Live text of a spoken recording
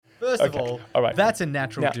First of all, that's a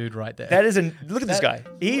natural dude right there. That is look at this guy.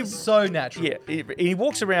 He's so natural. Yeah, he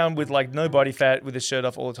walks around with like no body fat, with his shirt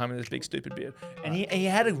off all the time, and this big stupid beard. And he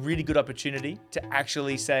had a really good opportunity to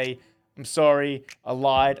actually say, "I'm sorry, I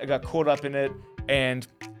lied, I got caught up in it, and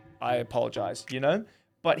I apologize." You know,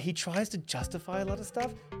 but he tries to justify a lot of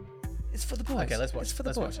stuff. It's for the boys. Okay, let's watch. It's for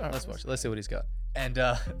the boys. Let's watch. Let's see what he's got. And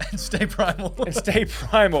stay primal. And stay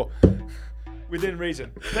primal. Within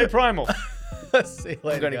reason. Stay primal. See you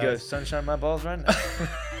later, I'm going to go sunshine my balls right now.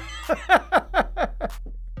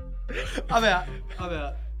 I'm out.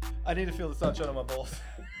 I need to feel the sunshine on my balls.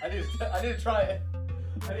 I need to try it.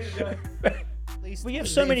 I need to go. We have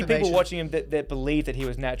so many people watching him that believe that he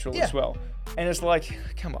was natural as well. And it's like,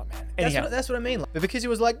 come on, man. Anyhow. That's what I mean. But because he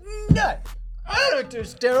was like, no, I don't do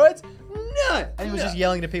steroids. No. And he was just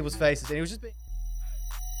yelling into people's faces. And he was just being...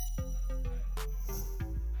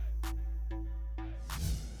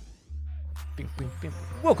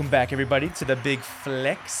 Welcome back, everybody, to the Big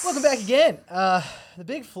Flex. Welcome back again. The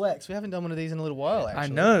Big Flex. We haven't done one of these in a little while, actually. I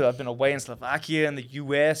know. I've been away in Slovakia and the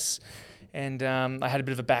US, and I had a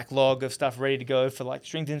bit of a backlog of stuff ready to go for like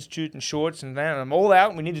Strength Institute and shorts, and then I'm all out,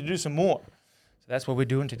 and we need to do some more. So that's what we're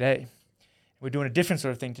doing today. We're doing a different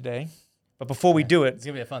sort of thing today. But before we do it, it's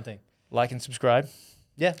going to be a fun thing. Like and subscribe.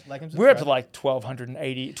 Yeah, like and subscribe. We're up to like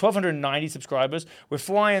 1,290 subscribers. We're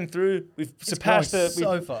flying through. We've surpassed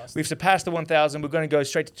fast. We've surpassed the 1,000. We're going to go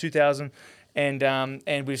straight to 2,000,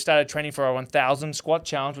 and we've started training for our 1,000 squat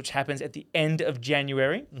challenge, which happens at the end of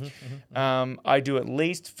January. I do at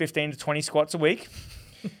least 15 to 20 squats a week,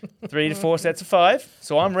 3 to 4 sets of 5.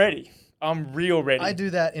 So I'm ready. I'm real ready. I do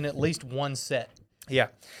that in at least one set. Yeah.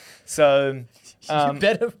 So.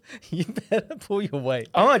 You better pull your weight.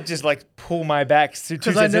 I might just like pull my back to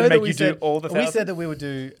 2 sets and make you do all the 1,000. We said that we would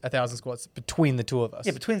do 1,000 squats between the two of us.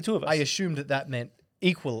 Yeah, between the two of us. I assumed that meant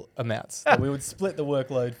equal amounts. That we would split the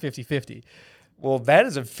workload 50-50. Well, that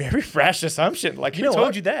is a very rash assumption. Like, who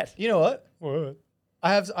told you that? You know what? What?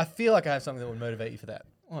 I feel like I have something that would motivate you for that.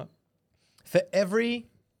 What? For every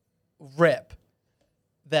rep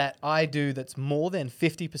that I do that's more than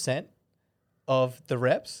 50% of the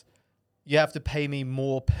reps, you have to pay me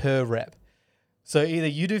more per rep. So either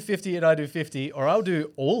you do 50 and I do 50, or I'll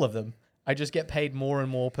do all of them. I just get paid more and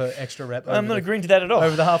more per extra rep. I'm not agreeing to that at all.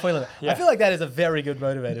 Over the halfway limit. Yeah. I feel like that is a very good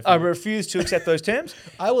motivator for I me. refuse to accept those terms.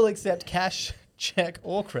 I will accept cash, check,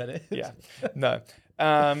 or credit. Yeah. No.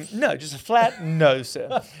 No, just a flat no,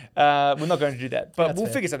 sir. We're not going to do that. But we'll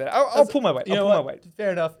figure something out. I'll pull my weight. I'll pull my weight.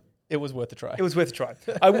 Fair enough. It was worth a try. It was worth a try.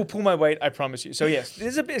 I will pull my weight, I promise you. So yes, this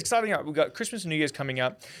is a bit exciting. We've got Christmas and New Year's coming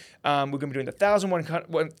up. We're going to be doing the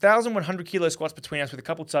 1,100 kilo squats between us with a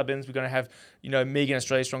couple sub-ins. We're going to have, Megan,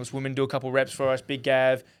 Australia's strongest woman, do a couple reps for us. Big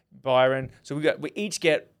Gav, Byron. So we each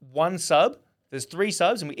get one sub. There's 3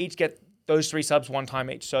 subs, and we each get those 3 subs one time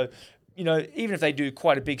each. So, even if they do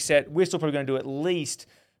quite a big set, we're still probably going to do at least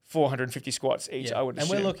 450 squats each, I would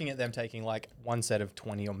assume. And we're looking at them taking like one set of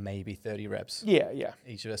 20 or maybe 30 reps. Yeah.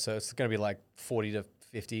 Each of us. So it's going to be like 40 to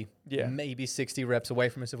 50, yeah, maybe 60 reps away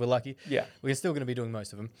from us if we're lucky. Yeah. We're still going to be doing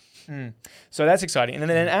most of them. So that's exciting. And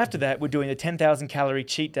then after that, we're doing a 10,000 calorie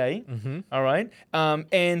cheat day. All right.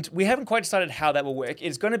 And we haven't quite decided how that will work.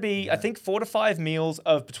 It's going to be, I think, 4 to 5 meals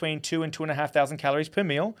of between 2 and 2,500 calories per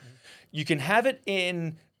meal. You can have it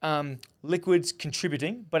in liquids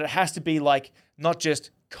contributing, but it has to be like not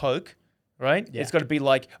just Coke, right? Yeah. It's got to be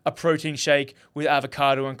like a protein shake with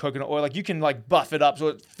avocado and coconut oil. Like you can like buff it up so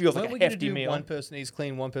it feels like a hefty meal. One person eats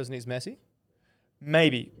clean, one person eats messy?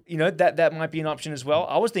 Maybe. That might be an option as well.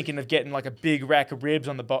 I was thinking of getting like a big rack of ribs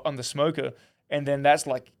on the smoker, and then that's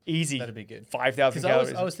like easy. That'd be good. 5,000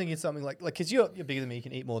 calories. I was thinking something like because you're bigger than me, you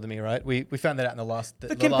can eat more than me, right? We found that out in the last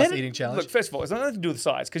eating challenge. Look, first of all, it's not nothing to do with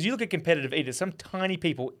size, because you look at competitive eaters. Some tiny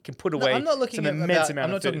people can put away some immense amount of food.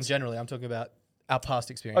 I'm not talking generally. I'm talking about our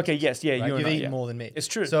past experience. Okay, yes, yeah, right? You've eaten more than me. It's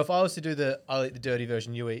true. So if I was to do I'll eat the dirty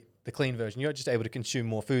version, you eat the clean version, you're just able to consume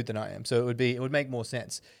more food than I am. So it would make more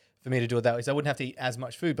sense for me to do it that way. So I wouldn't have to eat as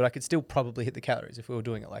much food, but I could still probably hit the calories if we were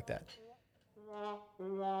doing it like that.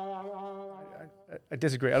 I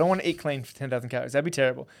disagree. I don't want to eat clean for 10,000 calories. That'd be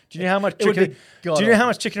terrible. Do you know how much chicken? Do you know how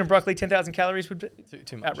much chicken and broccoli 10,000 calories would be?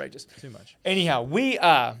 Too much. Outrageous. Too much. Anyhow,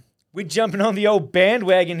 we're jumping on the old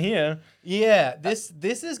bandwagon here. Yeah, this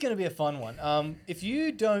is going to be a fun one. If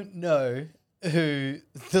you don't know who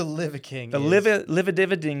the Liver King is, liver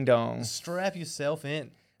diver ding dong, strap yourself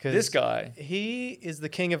in. This guy, he is the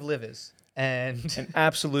king of livers and an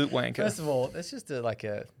absolute wanker. First of all, that's just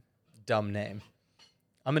a dumb name.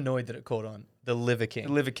 I'm annoyed that it caught on. The Liver King.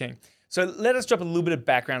 The Liver King. So let us drop a little bit of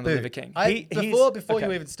background on the Liver King. Before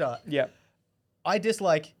you even start, yeah, I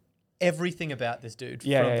dislike everything about this dude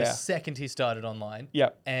Yeah, from yeah, the yeah. second he started online. Yeah.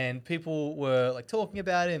 And people were like talking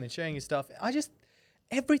about him and sharing his stuff.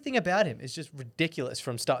 Everything about him is just ridiculous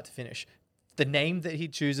from start to finish. The name that he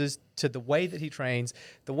chooses to the way that he trains,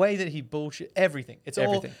 the way that he bullshit, everything.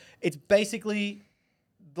 It's basically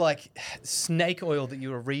like snake oil that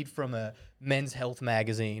you would read from a men's health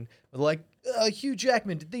magazine. Like, Hugh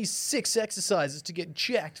Jackman did these 6 exercises to get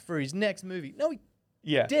jacked for his next movie. No, he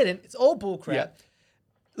didn't. It's all bullcrap. Yeah.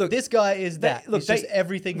 Look, this guy is that. Look, It's just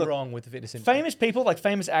everything wrong with the fitness industry. Famous people, like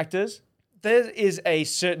famous actors, there is a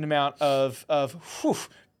certain amount of whew,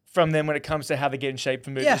 from them when it comes to how they get in shape for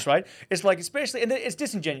movies, Yeah. right? It's like, especially, and it's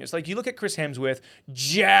disingenuous. Like, you look at Chris Hemsworth,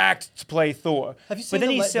 jacked to play Thor. Have you seen but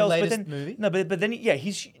then the latest movie? No, but then,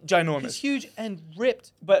 he's ginormous. He's huge and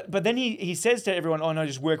ripped. But then he says to everyone, oh no,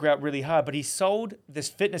 just work out really hard. But he sold this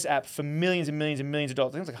fitness app for millions and millions and millions of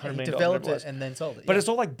dollars. I think it was like $100 He million. developed whatever it and then sold it. But yeah. it's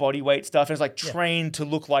all like body weight stuff. And it's like trained to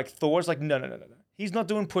look like Thor. It's like, no. He's not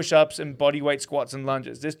doing push-ups and body weight squats and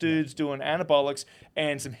lunges. This dude's doing anabolics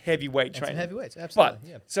and some heavy weight training. Some heavyweights, absolutely. But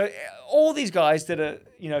yeah. so all these guys that are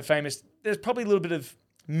famous, there's probably a little bit of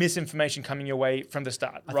misinformation coming your way from the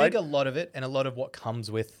start, I right? think a lot of it, and a lot of what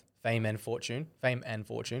comes with fame and fortune,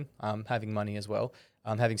 having money as well,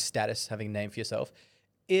 having status, having a name for yourself,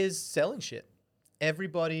 is selling shit.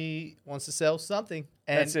 Everybody wants to sell something.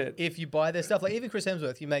 And That's it. if you buy their stuff, like even Chris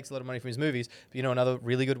Hemsworth, he makes a lot of money from his movies. But you know another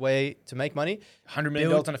really good way to make money? $100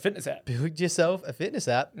 million on a fitness app. Build yourself a fitness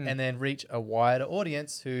app and then reach a wider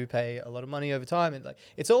audience who pay a lot of money over time. And like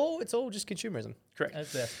it's all just consumerism. Correct.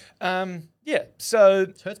 That's there. Yeah. So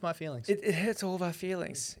It hurts my feelings. it hurts all of our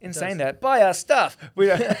feelings. In does. saying that, buy our stuff. We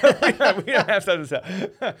don't, we don't have stuff to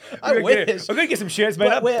sell. I wish. I'm going to get some shirts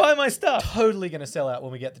made up. we're Buy my stuff. Totally going to sell out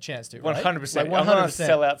when we get the chance to. Right? 100%. Like I'm going to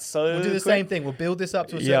sell out so We'll do the quick. same thing. We'll build this up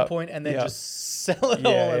to a certain Yep. point and then Yep. just sell it Yeah,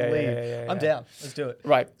 all yeah, and leave. yeah, I'm down. Let's do it.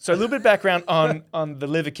 Right. So a little bit of background on the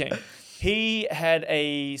Liver King. He had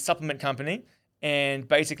a supplement company, and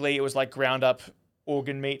basically it was like ground up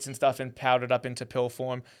organ meats and stuff and powdered up into pill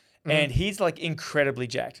form. And he's like incredibly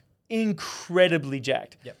jacked.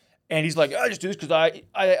 Yep. And he's like, I just do this because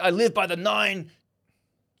I live by the 9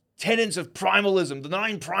 tenets of primalism, the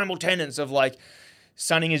 9 primal tenets of like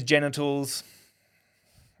sunning his genitals.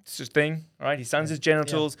 It's his thing, right? He suns his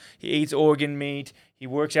genitals. He eats organ meat. He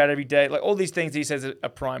works out every day. Like all these things he says are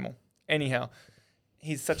primal. Anyhow,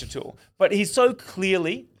 he's such a tool. But he's so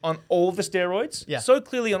clearly on all the steroids. Yeah. So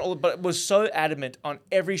clearly on all, but was so adamant on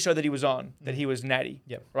every show that he was on that he was natty.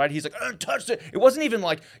 Yep. Right? He's like, I don't touch it. It wasn't even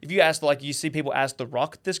like, if you ask, like, you see people ask The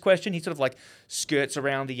Rock this question, he sort of like skirts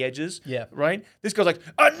around the edges. Yeah. Right? This guy's like,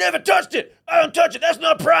 I never touched it. I don't touch it. That's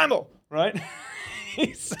not primal. Right?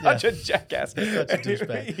 He's such a jackass. Such a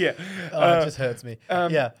douchebag. Yeah. Oh, it just hurts me.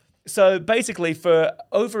 Yeah. So basically, for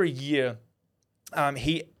over a year,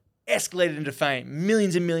 he escalated into fame,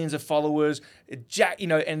 millions and millions of followers,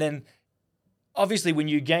 and then obviously when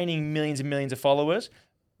you're gaining millions and millions of followers,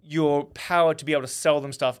 your power to be able to sell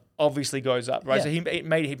them stuff obviously goes up, right? Yeah. So he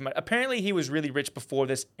made a heap of money. Apparently, he was really rich before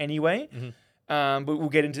this anyway, but we'll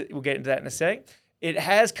get into that in a sec. It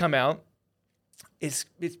has come out. It's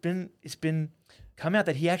been come out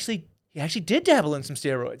that he actually did dabble in some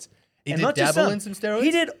steroids. He And did not just dabble some. in some steroids?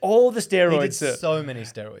 He did all the He steroids. did sir. so many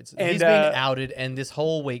steroids. And, He's been outed, and this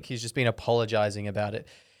whole week he's just been apologizing about it.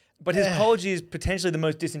 But his apology is potentially the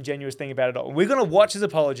most disingenuous thing about it all. We're going to watch his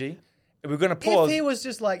apology, and we're going to pause. If he was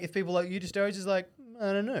just like, if people like you do steroids, is like,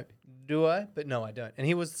 I don't know, do I? But no, I don't. And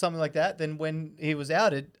he was something like that. Then when he was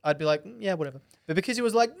outed, I'd be like, yeah, whatever. But because he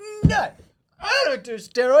was like, no, I don't do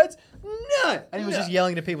steroids, no, and he was just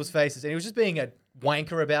yelling into people's faces, and he was just being a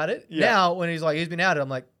wanker about it. Yeah. Now when he's like, he's been outed, I'm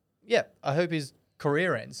like, yeah, I hope his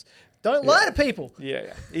career ends. Don't lie to people.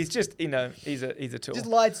 Yeah. He's just, he's a tool. Just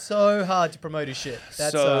lied so hard to promote his shit.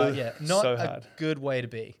 That's So, not so a hard. good way to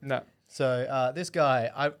be. No. So this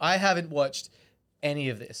guy, I haven't watched any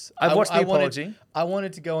of this. I've watched the wanted- apology. I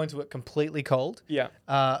wanted to go into it completely cold. Yeah.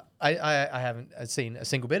 I haven't seen a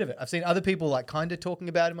single bit of it. I've seen other people like kind of talking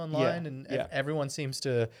about him online, and yeah. everyone seems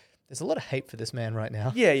to. There's a lot of hate for this man right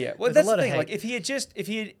now. Yeah. Well, There's that's a lot the of thing. Like, hate.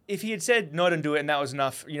 if he had said no, don't do it, and that was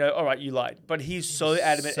enough, all right, you lied. But he's so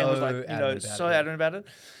adamant and was so like, adamant about so it. adamant about it.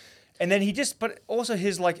 And then but also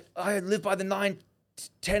his like, I live by the 9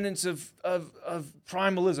 tenets of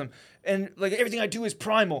primalism, and like everything I do is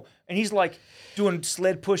primal. And he's like doing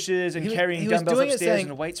sled pushes and carrying he was dumbbells doing it upstairs saying-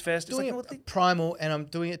 in a weights fest. It's Doing like, it primal, and I'm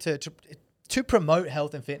doing it to promote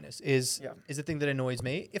health and fitness is Yeah. the thing that annoys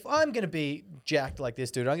me. If I'm going to be jacked like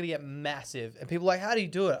this dude, I'm going to get massive. And people are like, how do you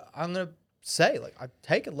do it? I'm going to say, like, I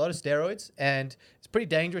take a lot of steroids and it's pretty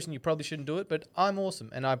dangerous and you probably shouldn't do it, but I'm awesome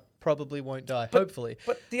and I probably won't die, hopefully.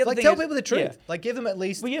 But the other like, thing tell is- people the truth. yeah. Like, give them at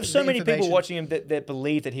least. Well, you have the so many people information. watching him that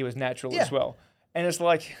believe that he was natural Yeah. as well. And it's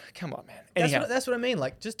like, come on, man. Anyhow, That's what I mean.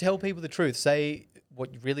 Like, just tell people the truth. Say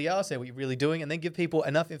what you really are. Say what you're really doing, and then give people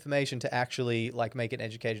enough information to actually like make an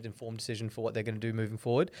educated, informed decision for what they're going to do moving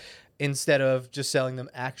forward, instead of just selling them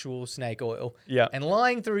actual snake oil. Yeah. And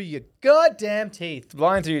lying through your goddamn teeth.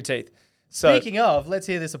 lying through your teeth. So, Speaking of, let's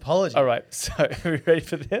hear this apology. all right. So, are we ready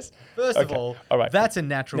for this? First of Okay. all, all right. that's a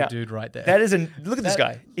natural Now, dude right there. That is look at this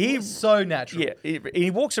guy. He's so natural. Yeah, he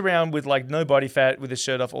walks around with like no body fat, with his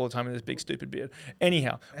shirt off all the time, and this big stupid beard.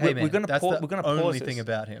 Anyhow, Hey, man, we're gonna that's we're the gonna only pause thing this.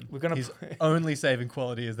 about him. We're gonna His only saving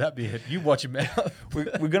quality is that beard. You watch him out.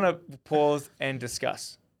 we're gonna pause and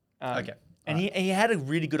discuss. Okay. And he had a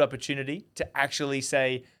really good opportunity to actually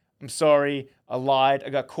say, "I'm sorry, I lied, I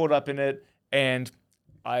got caught up in it, and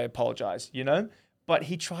I apologize." You know, but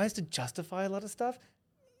he tries to justify a lot of stuff.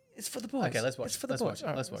 It's for the boys. Okay, let's watch. It's for the Let's boys. watch. All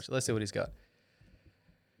right, Let's watch. Let's see what he's got.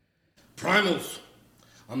 Primals,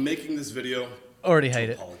 I'm making this video Already to hate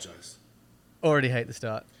it. apologize Already hate the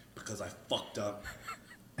start. because I fucked up,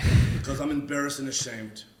 because I'm embarrassed and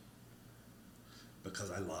ashamed,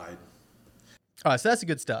 because I lied. All right, so that's a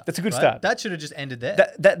good start. That's a good right? start. That should have just ended there.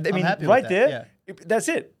 I I'm mean, happy with right that, there, that's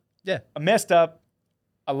it. Yeah. I messed up.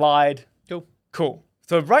 I lied. Cool. Cool.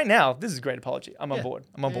 So right now, this is a great apology. I'm on Yeah. board.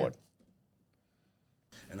 I'm on Yeah. board.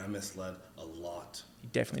 And I misled a lot. You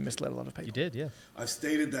definitely misled a lot of people. You did, yeah. I've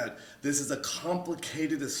stated that this is a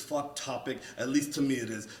complicated as fuck topic, at least to me it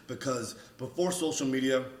is, because before social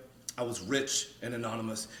media, I was rich and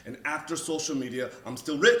anonymous. And after social media, I'm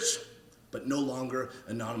still rich, but no longer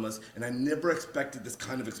anonymous. And I never expected this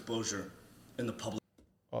kind of exposure in the public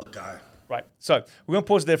eye. Right. So we're going to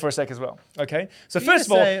pause there for a sec as well. Okay. So You first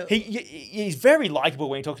of gonna all, he's very likable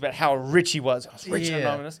when he talks about how rich he was. I was rich and Yeah.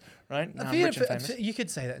 anonymous, right? Now I'm Yeah, rich and famous. you could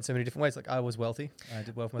say that in so many different ways. Like, I was wealthy. I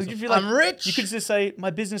did well for myself. You feel like- I'm rich. You could just say my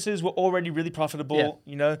businesses were already really profitable, Yeah.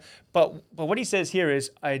 you know. But what he says here is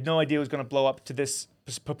I had no idea it was going to blow up to this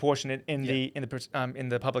proportion in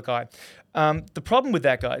the public eye. The problem with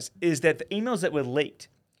that, guys, is that the emails that were leaked.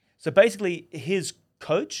 So basically, his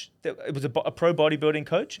coach, it was a pro bodybuilding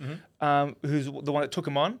coach, who's the one that took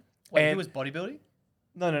him on. Wait, he and was bodybuilding?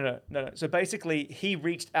 no. So basically, he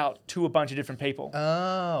reached out to a bunch of different people.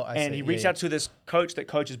 Oh, I see. And he Yeah, reached yeah. out to this coach that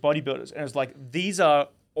coaches bodybuilders, and it was like, these are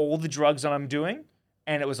all the drugs that I'm doing,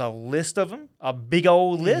 and it was a list of them, a big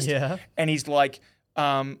old list. Yeah. And he's like,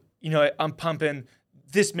 I'm pumping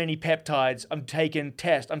this many peptides. I'm taking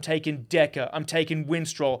Test. I'm taking Deca. I'm taking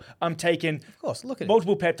Winstrol. I'm taking Of course, look at it.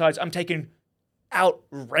 multiple peptides. I'm taking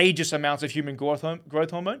outrageous amounts of human growth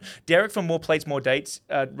hormone. Derek from More Plates, More Dates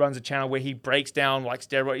runs a channel where he breaks down like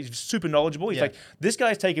steroids. He's super knowledgeable. He's Yeah. like, this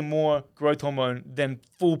guy's taking more growth hormone than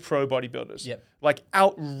full pro bodybuilders. Yep. Like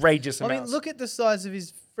outrageous I mean, amounts. look at the size of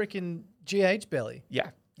his freaking GH belly. Yeah.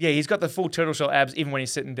 He's got the full turtle shell abs even when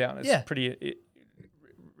he's sitting down. It's Yeah. pretty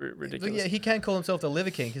But ridiculous. yeah, he can call himself the liver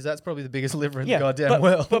king because that's probably the biggest liver in Yeah, the goddamn but,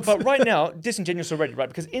 world. but right now, disingenuous already, right?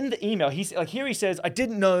 Because in the email, he's like, here he says, I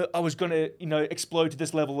didn't know I was going to, explode to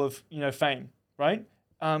this level of, fame, right?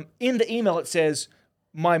 In the email, it says,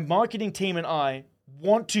 my marketing team and I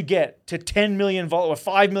want to get to 10 million followers,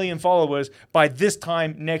 5 million followers by this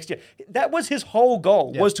time next year. That was his whole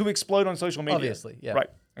goal, Yeah. was to explode on social media. Obviously, yeah. Right.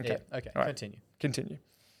 Okay. Yeah, okay, All right. continue. Continue.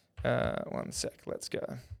 1 sec. Let's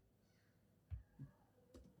go.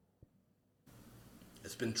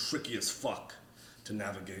 It's been tricky as fuck to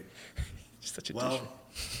navigate. Such a Well,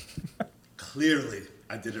 tissue. clearly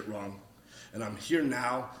I did it wrong. And I'm here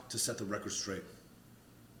now to set the record straight.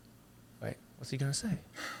 Wait, what's he going to say?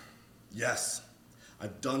 Yes,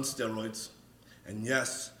 I've done steroids. And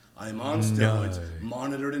yes, I am on steroids,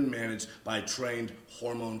 monitored and managed by a trained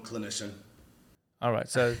hormone clinician. All right,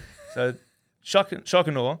 so shock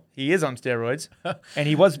and awe, he is on steroids, and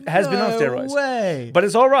he has been on steroids. way. But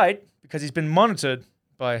it's all right because he's been monitored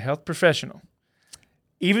by a health professional.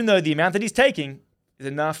 Even though the amount that he's taking is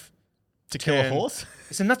enough to kill a horse?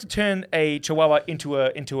 it's enough to turn a Chihuahua into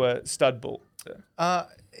a stud bull.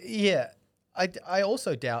 Yeah. I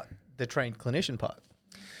also doubt the trained clinician part.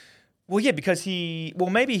 Well, yeah, because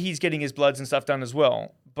maybe he's getting his bloods and stuff done as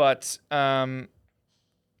well, but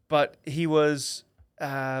he was.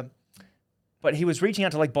 But he was reaching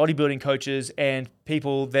out to like bodybuilding coaches and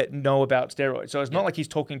people that know about steroids. So it's not like he's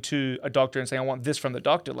talking to a doctor and saying, I want this from the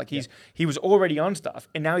doctor. Like he was already on stuff.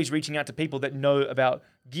 And now he's reaching out to people that know about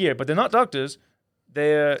gear, but they're not doctors.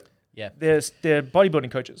 They're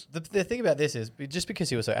bodybuilding coaches. The thing about this is, just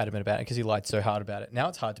because he was so adamant about it, because he lied so hard about it, now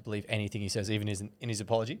it's hard to believe anything he says, even in his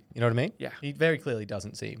apology. You know what I mean? Yeah. He very clearly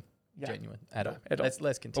doesn't seem genuine at all. at all. Let's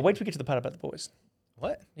But continue. wait till we get to the part about the boys.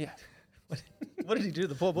 What? Yeah. What did he do to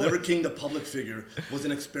the poor boy? Liver King, the public figure, was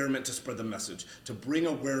an experiment to spread the message, to bring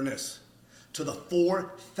awareness to the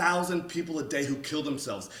 4,000 people a day who kill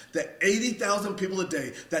themselves, the 80,000 people a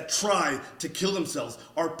day that try to kill themselves.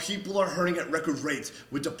 Our people are hurting at record rates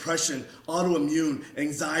with depression, autoimmune,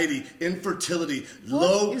 anxiety, infertility,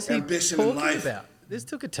 low What is he ambition in talking life. about? This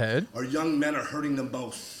took a turn. Our young men are hurting the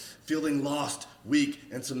most, feeling lost, weak,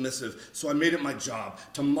 and submissive. So I made it my job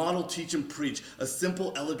to model, teach, and preach a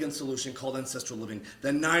simple, elegant solution called ancestral living,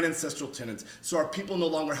 the 9 ancestral tenets, so our people no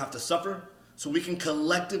longer have to suffer, so we can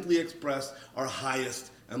collectively express our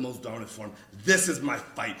highest and most dominant form. This is my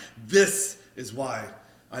fight. This is why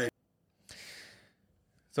I...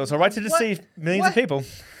 So it's all right to deceive millions of What? people.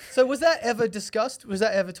 So was that ever discussed? Was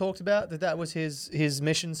that ever talked about? That was his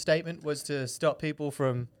mission statement, was to stop people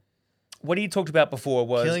from... What he talked about before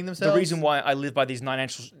was Killing the themselves? reason why I live by these 9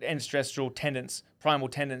 ancestral tenets, primal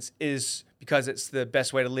tenets, is because it's the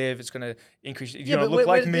best way to live. It's going to increase. You know, but look where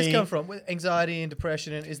like did me. this come from? With anxiety and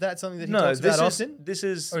depression, and is that something that he No, talks this about is often? this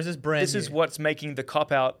is Or is this brand This is new? what's making the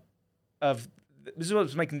cop out of. This is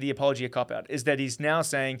what's making the apology a cop out. Is that he's now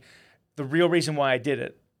saying the real reason why I did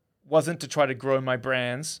it wasn't to try to grow my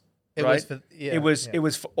brands. It right? was for- yeah, it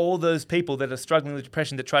was for all those people that are struggling with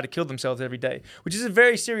depression that try to kill themselves every day, which is a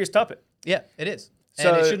very serious topic. Yeah, it is. So-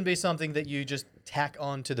 And it shouldn't be something that you just tack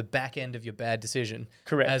on to the back end of your bad decision.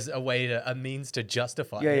 Correct. As a means to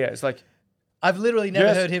justify Yeah, it. yeah. It's like I've literally never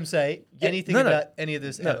Yes. heard him say Yeah, anything no, no. about any of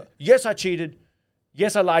this no. ever. Yes, I cheated.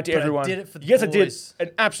 Yes, I lied to But I everyone. did it for the yes, I did boys.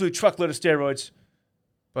 an absolute truckload of steroids,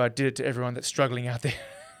 but I did it to everyone that's struggling out there.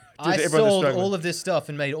 Did it I to everyone that's sold struggling. all of this stuff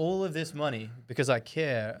and made all of this money because I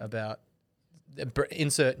care about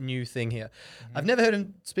insert new thing here. Mm-hmm. I've never heard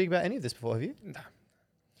him speak about any of this before, have you?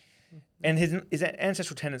 And his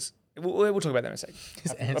ancestral tenets. We'll talk about that in a second.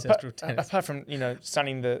 His ancestral tenets. Apart from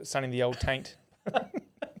sunning the old taint.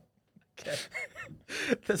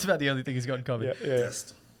 That's about the only thing he's got in common. Yeah.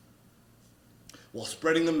 Best. While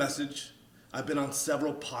spreading the message, I've been on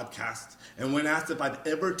several podcasts, and when asked if I've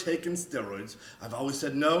ever taken steroids, I've always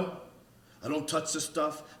said no. I don't touch this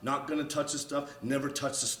stuff, not gonna touch this stuff, never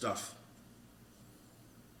touch the stuff.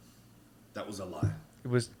 That was a lie. It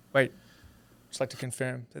was. Wait. Just like to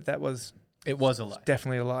confirm that was It was a lie.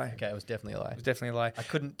 definitely a lie. Okay, it was definitely a lie. It was definitely a lie. I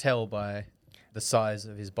couldn't tell by the size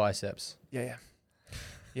of his biceps. Yeah.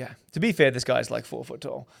 To be fair, this guy's like 4 foot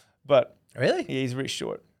tall, but Really? yeah, he's really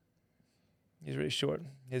short. He's really short.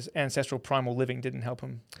 His ancestral primal living didn't help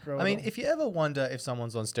him grow. I at mean, all. if you ever wonder if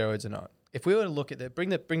someone's on steroids or not, if we were to look at the bring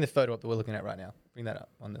the photo up that we're looking at right now, bring that up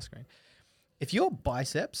on the screen. If your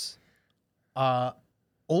biceps are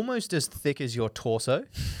almost as thick as your torso,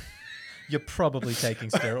 you're probably taking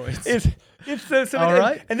steroids. it's so All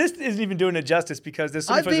right. and this isn't even doing it justice because there's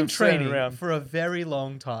so many I've photos been of him standing training around. for a very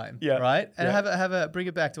long time. Yeah, Right? And yeah. have a bring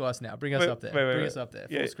it back to us now. Bring us Wait, up there. wait, Bring wait. us up there.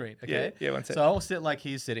 Yeah, Full screen. yeah, Okay. yeah, one sec. So I'll sit like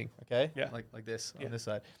he's sitting. Okay. Yeah. Like this Yeah. on this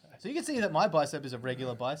side. So you can see that my bicep is a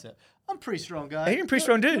regular bicep. I'm a pretty strong guy. Hey, you're a pretty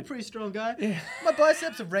strong dude. I'm a pretty strong guy. My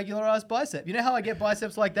bicep's a regularized bicep. You know how I get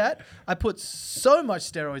biceps like that? I put so much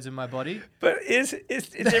steroids in my body. But it's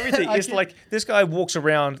everything. I It's can- like this guy walks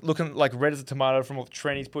around looking like red as a tomato from all the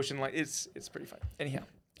training he's pushing. Like it's pretty funny. Anyhow,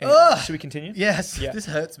 Ugh. should we continue? Yes. Yeah. This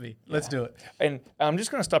hurts me. Let's do it. And I'm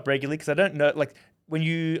just gonna stop regularly because I don't know. Like when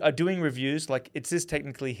you are doing reviews, like it's this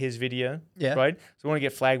technically his video, Yeah. right? So we want to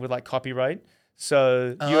get flagged with like copyright.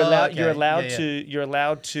 So Oh, you're allowed okay. you're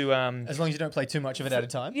allowed to As long as you don't play too much of it at a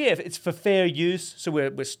time. yeah, it's for fair use. So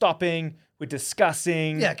we're stopping, we're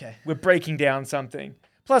discussing, Yeah, okay. we're breaking down something.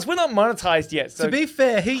 Plus, we're not monetized yet. So To be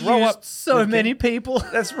fair, he grow used up so with many people.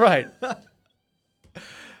 that's right.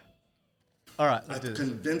 All right, let's do I've this.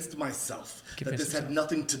 convinced myself that Convinced this had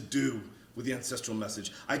nothing to do with the ancestral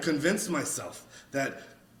message. I convinced myself that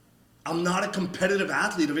I'm not a competitive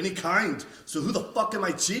athlete of any kind, so who the fuck am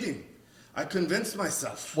I cheating? I convinced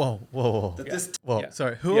myself Whoa. that this Whoa. Yeah.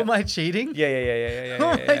 Sorry, who Yeah. am I cheating? Yeah. Who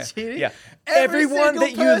am I yeah. cheating? Yeah. Every Everyone single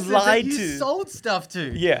that you person lied that you to. sold stuff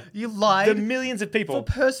to. Yeah. You The lied millions of for people.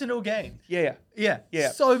 personal gain. Yeah.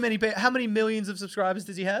 Yeah. So many people. How many millions of subscribers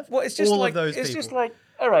does he have? Well, it's just all like of those it's people. just like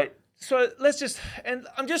all right. So let's just and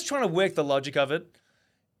I'm just trying to work the logic of it.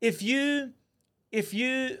 If you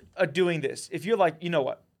are doing this, if you're like, you know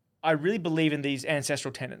what, I really believe in these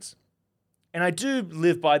ancestral tenets, and I do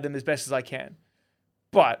live by them as best as I can,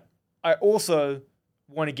 but I also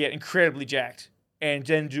want to get incredibly jacked and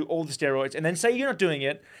then do all the steroids and then say you're not doing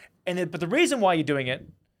it, and then but the reason why you're doing it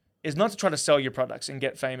is not to try to sell your products and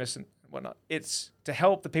get famous and whatnot. It's to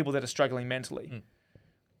help the people that are struggling mentally.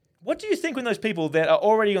 What do you think when those people that are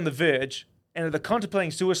already on the verge and are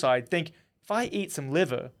contemplating suicide think, if I eat some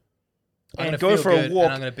liver, I'm and gonna go feel for a good, walk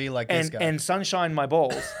and I'm gonna be like this guy. and sunshine my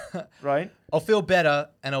balls, right? I'll feel better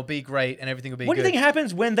and I'll be great and everything will be What do good. you think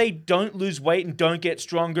happens when they don't lose weight and don't get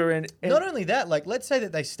stronger? And Not only that, like let's say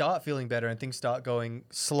that they start feeling better and things start going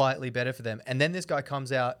slightly better for them, and then this guy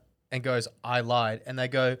comes out and goes, "I lied," and they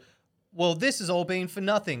go, "Well, this has all been for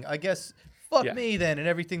nothing. I guess fuck Yeah. me then and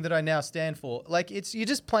everything that I now stand for." Like you're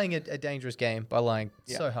just playing a dangerous game by lying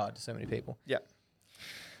so hard to so many people. yeah.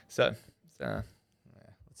 So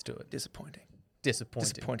Let's do it. disappointing.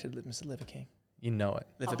 Disappointed. Mr. Liver King. You know it.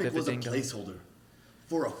 Liver Topic was a Dingo. placeholder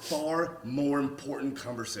for a far more important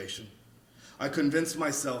conversation. I convinced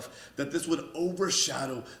myself that this would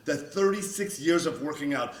overshadow the 36 years of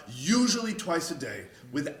working out, usually twice a day,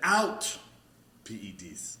 without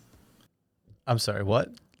PEDs. I'm sorry, what?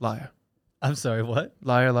 Liar. I'm sorry, what?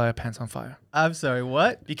 Liar, liar, pants on fire. I'm sorry,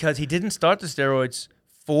 what? Because he didn't start the steroids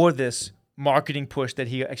for this marketing push that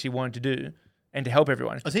he actually wanted to do and to help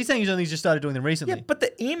everyone. Was he saying he's only just started doing them recently? Yeah, but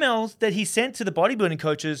the emails that he sent to the bodybuilding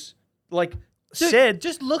coaches, like, said,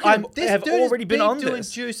 just look at him. I This have dude has already been on doing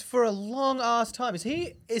this. juice for a long ass time. Is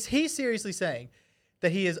he seriously saying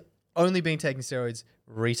that he has only been taking steroids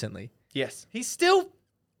recently? Yes. He's still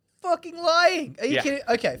fucking lying. Are you Yeah. kidding?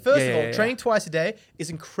 Okay, first of all, Yeah. training twice a day is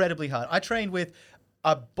incredibly hard. I trained with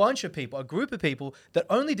a bunch of people, a group of people that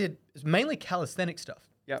only did mainly calisthenic stuff.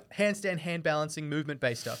 Yep. Handstand, hand balancing,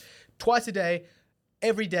 movement-based stuff. Twice a day,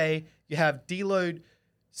 every day, you have deload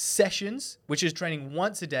sessions, which is training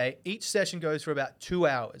once a day. Each session goes for about 2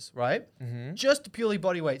 hours, right? Just purely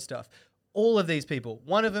body weight stuff. All of these people,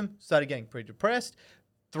 one of them started getting pretty depressed.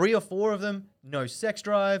 3 or 4 of them, no sex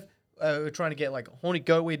drive. Were trying to get like horny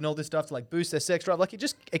goat weed and all this stuff to like boost their sex drive. Like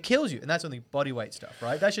it kills you. And that's only body weight stuff,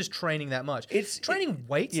 right? That's just training that much. It's- training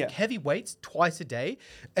weights, yeah. like heavy weights twice a day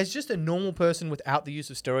as just a normal person without the use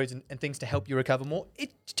of steroids and things to help you recover more.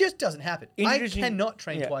 It just doesn't happen. I cannot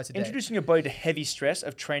train twice a day. Introducing your body to heavy stress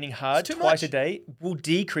of training hard It's too twice much. a day will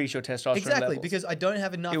decrease your testosterone Exactly, levels. because I don't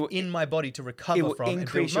have enough will- in my body to it recover will from and build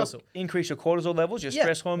increase your, muscle. increase your cortisol levels, your Yeah,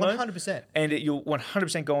 stress hormone, 100%. and you'll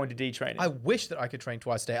 100% go into detraining. I wish that I could train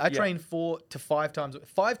twice a day. I train 4 to 5 times.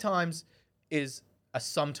 5 times is a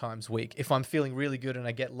sometimes week if I'm feeling really good and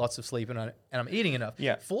I get lots of sleep and I'm eating enough.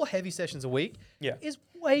 Yeah. 4 heavy sessions a week Yeah. is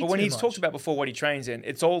way too But when he's much. talked about before what he trains in,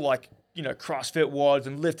 it's all like, CrossFit wads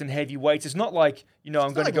and lifting heavy weights. It's not like, I'm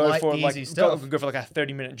going to like go light, for like easy stuff. go for like a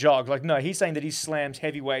 30-minute jog. Like, no, he's saying that he slams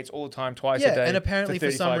heavy weights all the time, twice a Yeah, day. and apparently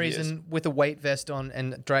for some 35 years. reason with a weight vest on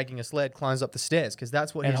and dragging a sled climbs up the stairs because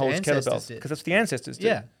that's what And his holds ancestors kettlebells did. because that's what the ancestors did.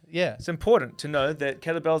 Yeah, yeah. It's important to know that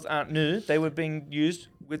kettlebells aren't new. They were being used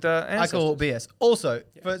with I ancestors. call it BS. Also,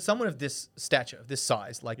 for someone of this stature, of this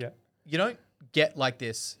size, like Yeah. you don't get like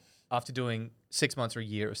this after doing 6 months or a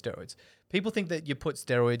year of steroids. People think that you put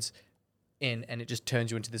steroids in and it just turns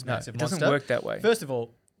you into this massive it doesn't monster. work that way. First of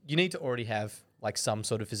all, you need to already have like some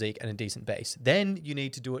sort of physique and a decent base. Then you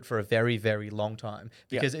need to do it for a very, very long time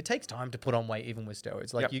because it takes time to put on weight even with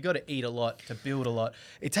steroids. Like Yep. you got to eat a lot to build a lot.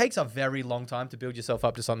 It takes a very long time to build yourself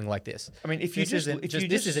up to something like this. I mean, if this you isn't if just you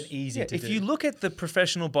this just- isn't easy to if do. you look at the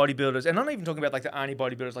professional bodybuilders, and I'm not even talking about like the Arnie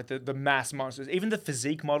bodybuilders, like the mass monsters, even the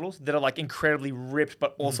physique models that are like incredibly ripped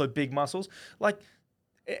but also big muscles, like.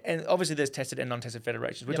 And obviously, there's tested and non-tested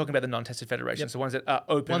federations. We're talking about the non-tested federations, the ones that are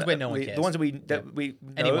open, Ones where no one the cares. ones that we know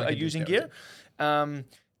Anyone are can do using steroids, gear.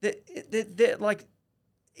 They're like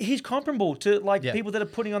he's comparable to like Yeah. people that are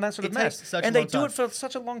putting on that sort of It mass, takes such a and they long do time. it for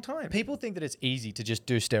such a long time. People think that it's easy to just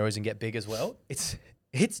do steroids and get big as well.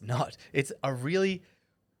 It's not. It's a really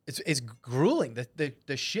it's grueling.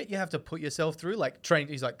 The shit you have to put yourself through, like training.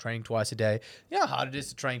 He's like training twice a day. You know how hard it is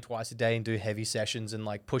to train twice a day and do heavy sessions and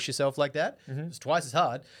like push yourself like that. It's twice as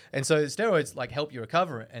hard. And so steroids like help you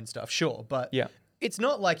recover and stuff, sure, but Yeah. it's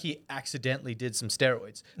not like he accidentally did some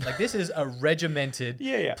steroids. Like this is a regimented,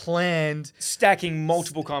 Yeah. planned, Stacking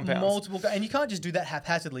multiple compounds. and you can't just do that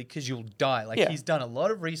haphazardly because you'll die. Like Yeah. he's done a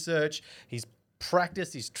lot of research. He's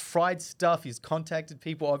practiced. He's tried stuff. He's contacted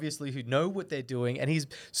people obviously who know what they're doing, and he's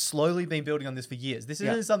slowly been building on this for years. This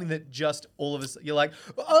isn't something that just all of us. You're like,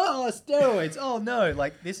 oh, steroids. Oh no!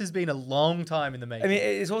 Like this has been a long time in the making. I mean,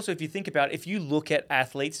 it's also, if you think about, if you look at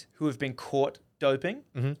athletes who have been caught doping,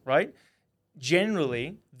 Mm-hmm. right?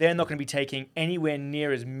 Generally, they're not going to be taking anywhere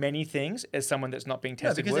near as many things as someone that's not being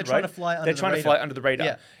tested. because would, they're trying right? to fly under They're the trying to radar. fly under the radar.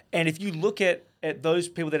 Yeah. And if you look at those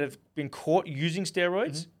people that have been caught using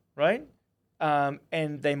steroids, Mm-hmm. right?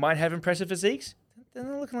 And they might have impressive physiques, they're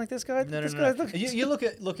not looking like this guy. No. This guy's looking- You look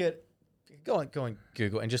at go on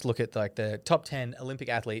Google and just look at like the top 10 Olympic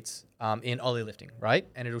athletes in ollie lifting, right?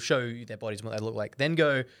 And it'll show you their bodies and what they look like. Then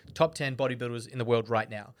go top 10 bodybuilders in the world right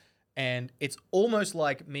now. and it's almost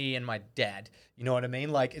like me and my dad. You know what I mean?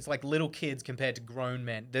 Like it's like little kids compared to grown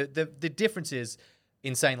men. The difference is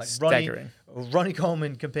insane. Like Staggering. Ronnie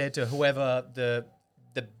Coleman compared to whoever the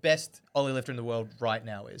best Ollie lifter in the world right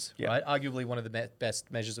now is, right? Arguably one of the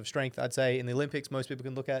best measures of strength, I'd say, in the Olympics. Most people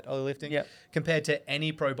can look at Ollie lifting. Yeah. Compared to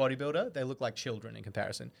any pro bodybuilder, they look like children in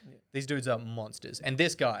comparison. Yeah. These dudes are monsters. And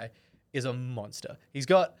this guy is a monster. He's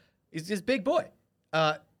this big boy.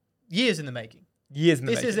 Years in the making.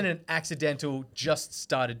 This isn't an accidental, just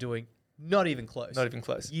started doing, not even close. Not even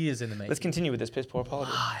close. Years in the making. Let's continue with this piss poor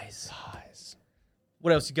apology. Lies.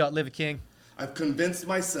 What else you got, Liver King? I've convinced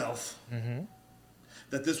myself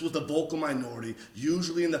that this was the vocal minority,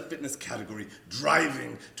 usually in the fitness category,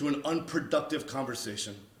 driving to an unproductive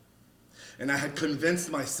conversation. And I had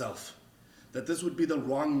convinced myself that this would be the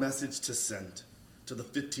wrong message to send to the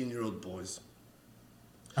 15-year-old boys.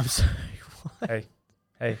 I'm sorry. What?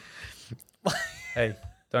 Hey. Hey,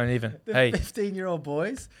 don't even. The hey. 15-year-old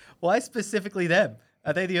boys? Why specifically them?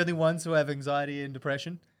 Are they the only ones who have anxiety and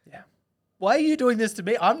depression? Yeah. Why are you doing this to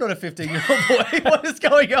me? I'm not a 15-year-old boy. What is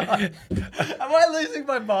going on? Am I losing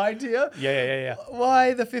my mind here? Yeah.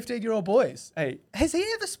 Why the 15-year-old boys? Hey. Has he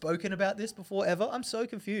ever spoken about this before ever? I'm so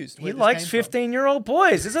confused. He likes 15-year-old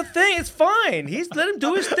boys. It's a thing. It's fine. Let him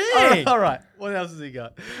do his thing. All right. What else has he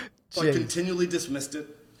got? So I continually dismissed it,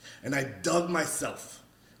 and I dug myself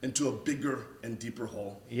into a bigger and deeper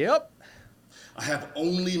hole. Yep. I have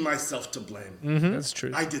only myself to blame. That's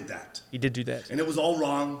true. I did that. He did do that. And it was all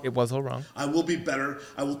wrong. It was all wrong. I will be better.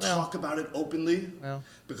 I will talk about it openly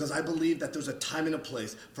because I believe that there's a time and a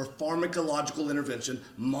place for pharmacological intervention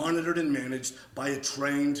monitored and managed by a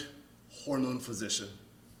trained hormone physician.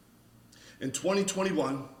 In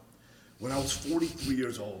 2021, when I was 43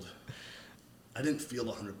 years old, I didn't feel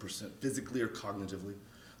 100% physically or cognitively.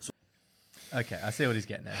 Okay, I see what he's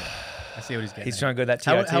getting at. He's trying to go that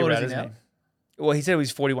TRT how old route, is he isn't now? he? Well, he said he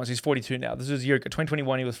was 41, so he's 42 now. This was a year ago.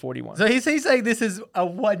 2021, he was 41. So he's saying this is a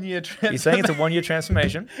 1-year transformation. He's saying it's a 1-year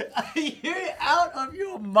transformation. Are you out of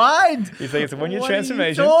your mind? He's saying it's a 1-year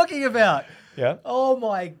transformation. What are you talking about? Yeah. Oh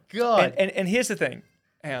my God. And here's the thing.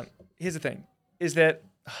 Hang on. Here's the thing. Is that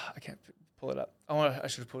I can't pull it up. I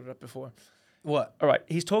should have pulled it up before. What? All right.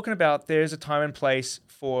 He's talking about there's a time and place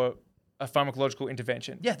for a pharmacological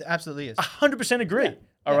intervention. Yeah, there absolutely is. 100% agree. Yeah.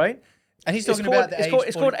 All right. And he's talking about the age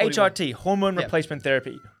it's called 40, 41. HRT, hormone replacement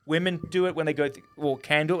therapy. Women do it when they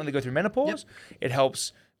can do it when they go through menopause. Yep. It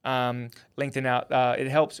helps lengthen out. It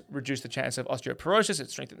helps reduce the chance of osteoporosis. It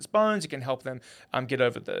strengthens bones. It can help them get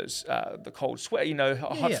over those the cold sweat.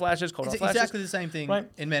 Hot flashes, cold hot flashes. Exactly the same thing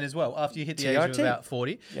in men as well. After you hit the age of about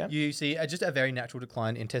 40, you see just a very natural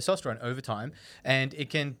decline in testosterone over time, and it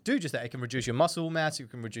can do just that. It can reduce your muscle mass. It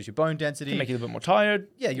can reduce your bone density. It can make you a little bit more tired.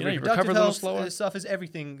 Yeah, you recover a little slower. Suffers.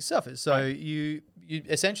 Everything suffers. So you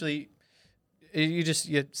essentially. You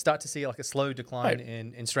start to see like a slow decline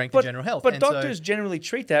in strength and general health. But doctors generally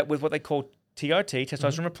treat that with what they call TRT,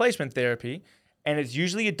 testosterone replacement therapy, and it's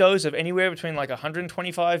usually a dose of anywhere between like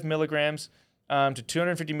 125 milligrams to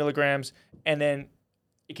 250 milligrams, and then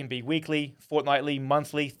it can be weekly, fortnightly,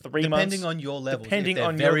 monthly, 3 months. Depending on your levels. Depending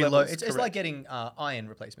on very your low. levels. It's like getting iron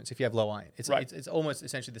replacements if you have low iron. It's almost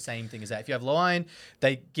essentially the same thing as that. If you have low iron,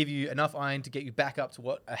 they give you enough iron to get you back up to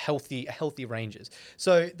what a healthy range is.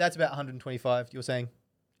 So that's about 125, you're saying?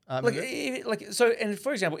 And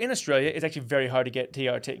for example, in Australia, it's actually very hard to get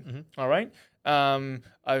TRT. All right?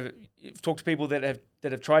 I've talked to people that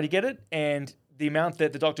have tried to get it, and the amount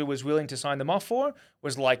that the doctor was willing to sign them off for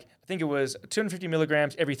was like, I think it was 250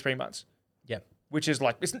 milligrams every 3 months. Yeah. Which is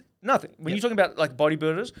like, it's nothing. When you're talking about like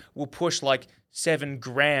bodybuilders, will push like 7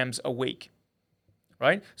 grams a week.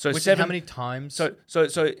 Right? So how many times? So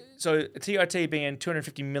TRT being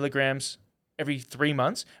 250 milligrams every 3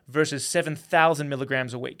 months versus 7,000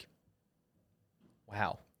 milligrams a week.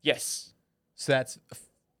 Wow. Yes. So that's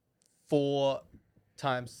 4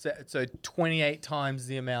 times, so 28 times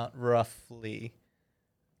the amount roughly.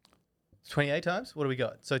 28 times? What do we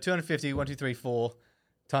got? So 250, 1, 2, 3, 4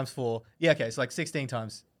 times 4. Yeah, okay, it's like 16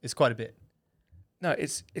 times. It's quite a bit. No,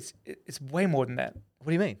 it's way more than that. What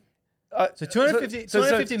do you mean? So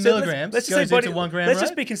 250 milligrams let's goes into 1 gram, Let's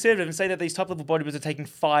just be conservative and say that these top-level bodybuilders are taking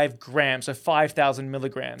 5 grams, so 5,000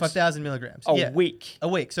 milligrams. 5,000 milligrams. A week. A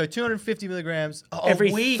week. So 250 milligrams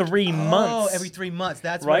every 3 months. Oh, every 3 months.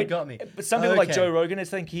 That's what got me. But some people like Joe Rogan, I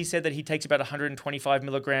think he said that he takes about 125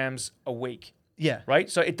 milligrams a week. Yeah. Right?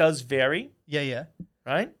 So it does vary. Yeah.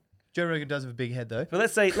 Right? Joe Rogan does have a big head though. But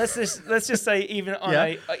let's just say even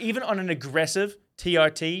on an aggressive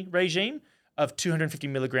TRT regime of 250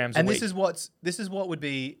 milligrams a week. And this is what would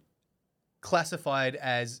be classified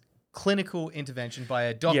as clinical intervention by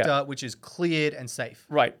a doctor, which is cleared and safe.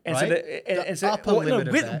 Right. And right? so, and so upper limit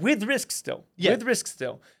of that. with risk still. Yeah. With risk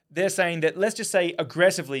still. They're saying that, let's just say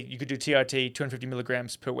aggressively, you could do TRT 250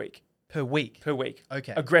 milligrams per week. Per week.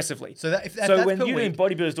 Okay. Aggressively. So that if so that's when per you're doing week,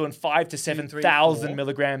 bodybuilders doing 5 to 3, 7,000 4.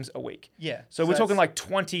 milligrams a week. Yeah. So we're talking that's- like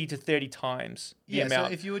 20 to 30 times the yeah. amount.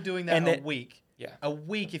 So if you were doing that And a then- week, Yeah. a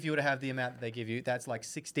week, if you were to have the amount that they give you, that's like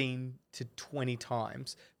 16 to 20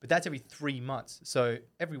 times. But that's every 3 months. So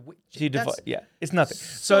every week. So you that's it's nothing.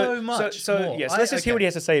 so much more. Yes, let's just hear what he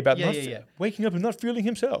has to say about waking up and not feeling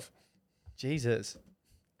himself. Jesus.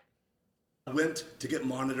 I went to get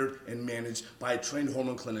monitored and managed by a trained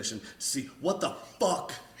hormone clinician to see what the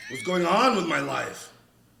fuck was going on with my life.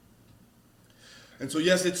 And so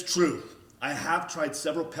yes, it's true. I have tried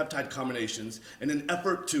several peptide combinations in an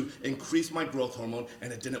effort to increase my growth hormone,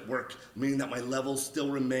 and it didn't work, meaning that my levels still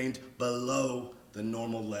remained below the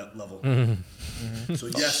normal level. So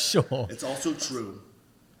yes, Sure. it's also true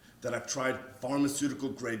that I've tried pharmaceutical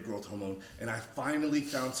grade growth hormone, and I finally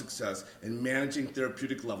found success in managing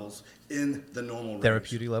therapeutic levels in the normal range.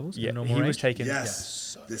 Therapeutic levels? Yeah, the normal he range? was taking.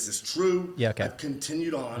 Yes, this is true. Yeah, okay. I've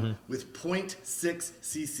continued on with 0.6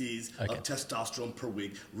 cc's of testosterone per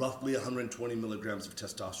week, roughly 120 milligrams of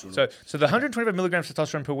testosterone. So the 125 milligrams of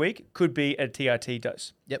testosterone per week could be a TRT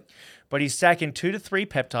dose. Yep. But he's stacking 2 to 3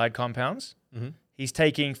 peptide compounds. He's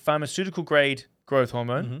taking pharmaceutical grade growth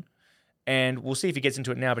hormone. And we'll see if he gets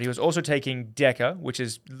into it now. But he was also taking DECA, which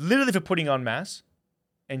is literally for putting on mass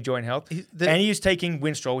and joint health. And he was taking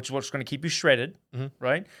Winstrol, which is what's going to keep you shredded,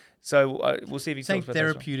 right? So we'll see if he Saying talks about that as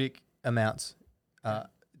well. therapeutic amounts.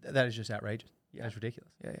 That is just outrageous. Yeah. That's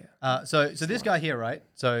ridiculous. Yeah. So this guy here, right?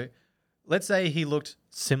 So let's say he looked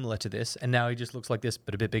similar to this, and now he just looks like this,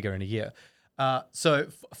 but a bit bigger in a year.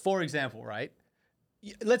 For example, right?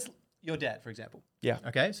 Your dad, for example. Yeah.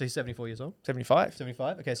 Okay, so he's 74 years old. 75.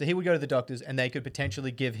 75. Okay, so he would go to the doctors, and they could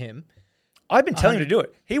potentially give him. I've been telling him to do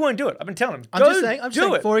it. He won't do it. I've been telling him. I'm just saying.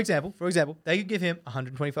 it. For example, they could give him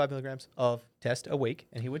 125 milligrams of test a week,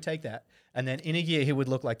 and he would take that, and then in a year he would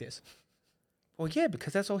look like this. Well, yeah,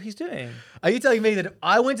 because that's all he's doing. Are you telling me that if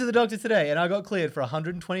I went to the doctor today and I got cleared for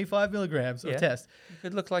 125 milligrams of test, He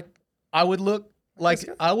could look like. I would look like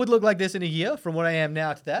this in a year from what I am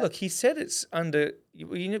now to that? Look, he said it's under.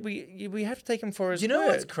 We have to take him for his you know word.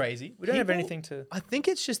 what's crazy? We don't have People- anything to. I think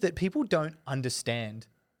it's just that people don't understand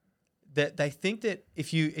that they think that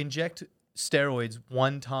if you inject steroids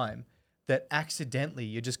one time, that accidentally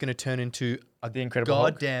you're just going to turn into a The Incredible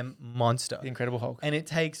Hulk. goddamn monster. The Incredible Hulk. And it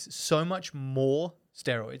takes so much more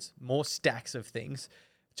steroids, more stacks of things,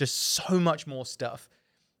 just so much more stuff.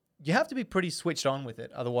 You have to be pretty switched on with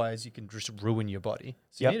it. Otherwise, you can just ruin your body.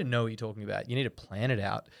 So Yep. you need to know what you're talking about. You need to plan it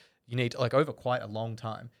out. You need to, over quite a long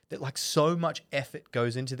time. That so much effort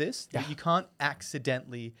goes into this that you can't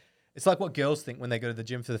accidentally. It's like what girls think when they go to the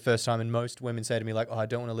gym for the first time. And most women say to me, like, oh, I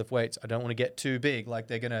don't want to lift weights. I don't want to get too big. Like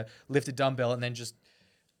they're going to lift a dumbbell and then just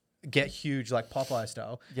get huge like Popeye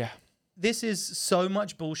style. Yeah. This is so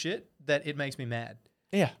much bullshit that it makes me mad.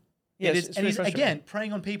 Yeah. Yeah. It is, it's and very he's, frustrating. again,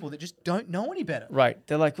 preying on people that just don't know any better. Right.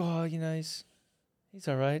 They're like, oh, he's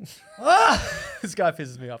all right. This guy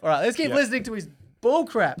pisses me off. All right, let's keep Yeah. listening to his bull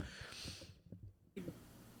crap.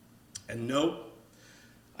 And no,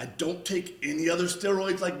 I don't take any other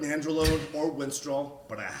steroids like Nandrolone or Winstrol,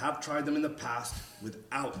 but I have tried them in the past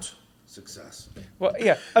without success. Well,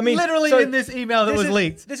 yeah. I mean, Literally so in this email that was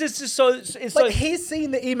leaked. This is just so. It's Like, he's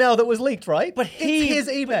seen the email that was leaked, right? But it's his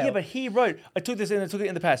email. Yeah, but he wrote. I took this in. I took it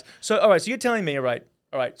in the past. So all right. So you're telling me, all right.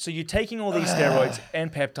 So you're taking all these steroids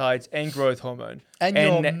and peptides and growth hormone and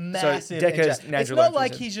you're so massive. Deca's It's Nandrolone, not for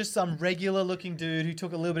like instance. he's just some regular looking dude who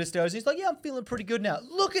took a little bit of steroids. He's like, yeah, I'm feeling pretty good now.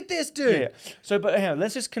 Look at this dude. Yeah. So, but hang on,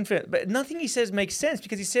 let's just confirm. But nothing he says makes sense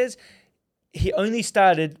because he says he only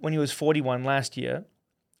started when he was 41 last year.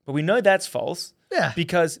 But we know that's false. Yeah.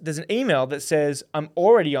 Because there's an email that says, I'm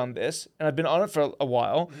already on this and I've been on it for a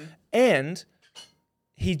while. And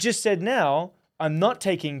he just said now, I'm not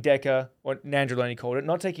taking DECA, what Nandrolone called it,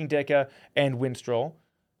 not taking DECA and Winstrol.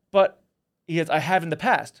 But he says, I have in the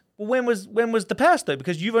past. Well, when was the past though?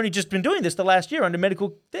 Because you've only just been doing this the last year under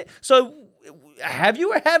medical. So have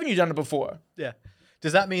you or haven't you done it before? Yeah.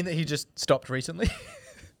 Does that mean that he just stopped recently?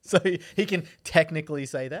 So he can technically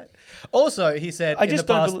say that. Also, he said I in just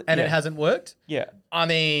the don't past, believe- and yeah. it hasn't worked. Yeah. I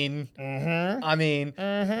mean,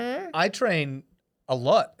 I train a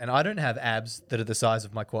lot, and I don't have abs that are the size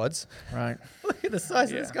of my quads. Right. Look at the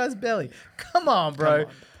size of this Yeah. guy's belly. Come on, bro.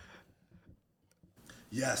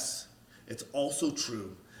 Yes, it's also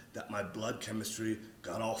true that my blood chemistry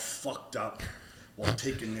got all fucked up while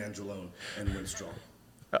taking Nandrolone and Winstrol.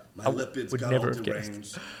 My lipids would got never all have guessed.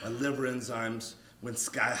 deranged, my liver enzymes went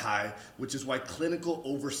sky high, which is why clinical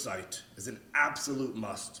oversight is an absolute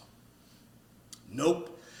must.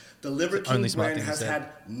 Nope. The Liver It's the only King smart brand thing you has said had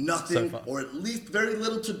nothing, so far. or at least very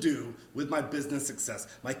little, to do with my business success.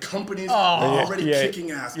 My companies are already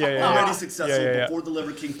kicking ass, already successful before the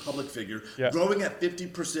Liver King public figure, growing at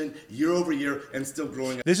 50% year over year, and still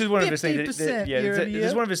growing. This is one of his things. 50% year over This year?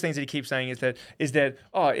 is one of his things that he keeps saying is that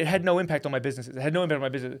it had no impact on my businesses. It had no impact on my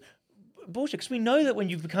business. Bullshit, because we know that when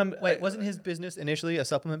you've become Wasn't his business initially a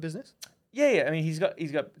supplement business? I mean, he's got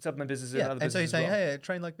supplement businesses and other And so businesses he's saying, as well. hey,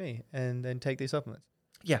 train like me and then take these supplements.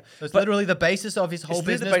 Yeah, So it's literally the basis of his whole It's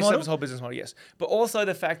the business basis model. of his whole business model, yes. But also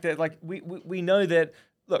the fact that like we know that.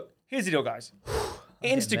 Look, here's the deal, guys.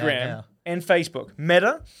 getting mad Instagram now. and Facebook,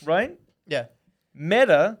 Meta, right? Yeah.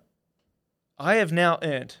 Meta, I have now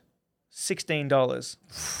earned $16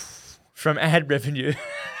 from ad revenue.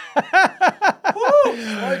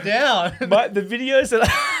 Slow down. But the videos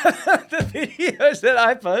that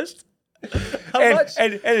I post. How much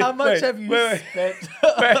have you spent?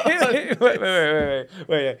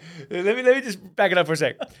 Wait. Let me just back it up for a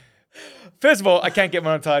sec. First of all, I can't get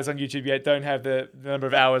monetized on YouTube yet. Don't have the number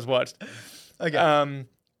of hours watched. Okay.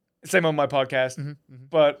 Same on my podcast.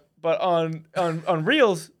 But on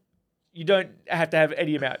Reels, you don't have to have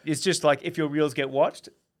any amount. It's just like if your Reels get watched,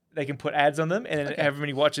 they can put ads on them, and then however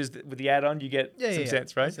many watches with the ad on, you get some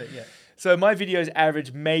cents, right? Yeah. So my videos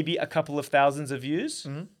average maybe a couple of thousands of views.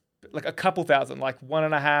 Like a couple thousand, like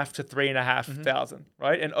 1.5 to 3.5 thousand,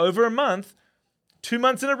 right? And over a month, 2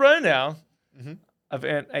 months in a row now, I've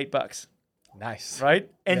earned $8, Nice. right?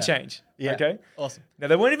 And change. Yeah. Okay. Awesome. Now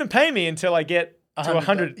they won't even pay me until I get to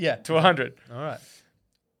 100. Yeah. To 100. All right.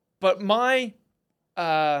 But my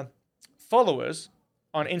followers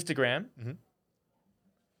on Instagram,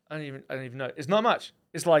 I don't even know. It's not much.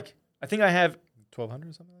 It's like I think I have 1,200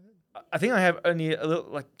 or something like that? I think I have only a little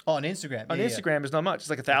like Oh, on Instagram. on Yeah, Instagram it's not much. It's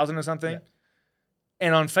like 1,000 or something. Yeah.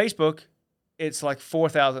 And on Facebook, it's like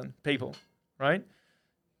 4,000 people, right?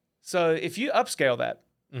 So if you upscale that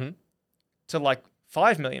to like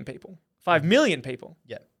 5 million people, 5 million people,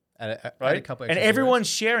 Yeah. Add right? a couple And extra everyone's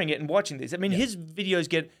sharing it and watching this. I mean, his videos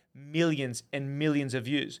get millions and millions of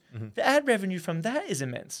views. The ad revenue from that is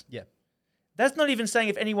immense. Yeah. That's not even saying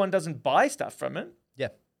if anyone doesn't buy stuff from it. Yeah.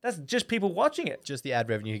 That's just people watching it. Just the ad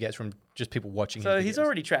revenue he gets from just people watching So his he's videos.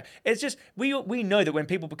 already trapped. It's just we know that when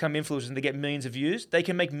people become influencers and they get millions of views, they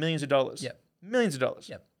can make millions of dollars. Yeah. Millions of dollars.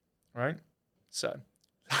 Yeah. Right? So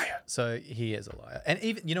liar. So he is a liar. And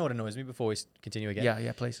even, you know what annoys me before we continue again?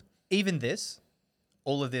 Yeah, please. Even this,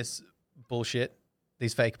 all of this bullshit,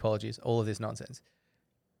 these fake apologies, all of this nonsense,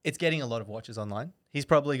 it's getting a lot of watches online. He's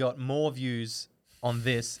probably got more views on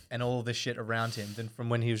this and all of this shit around him than from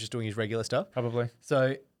when he was just doing his regular stuff. Probably.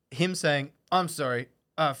 So him saying, I'm sorry,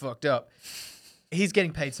 I fucked up. He's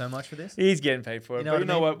getting paid so much for this. He's getting paid for it. You know But what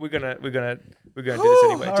you I know mean? what? We're gonna do this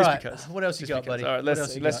anyway. All Just right. because. What else you got, buddy? All right, What else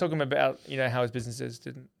let's you talk got? about how his businesses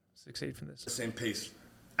didn't succeed from this. The same pace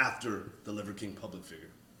after the Liver King public figure.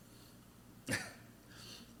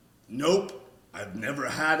 Nope, I've never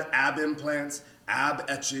had ab implants, ab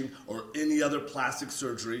etching, or any other plastic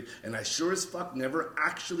surgery, and I sure as fuck never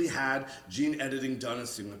actually had gene editing done in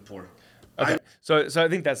Singapore. Okay, so I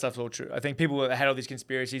think that stuff's all true. I think people had all these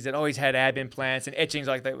conspiracies that he's had ab implants and etchings,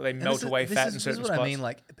 like they And melt away fat in this certain is what spots. I mean.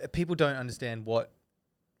 Like people don't understand what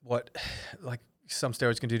like some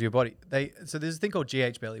steroids can do to your body. So there's a thing called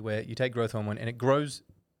GH belly where you take growth hormone and it grows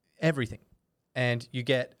everything, and you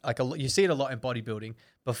get like you see it a lot in bodybuilding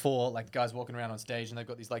before, like guys walking around on stage and they've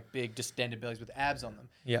got these like big distended bellies with abs on them.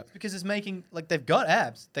 Yeah. It's because it's making like they've got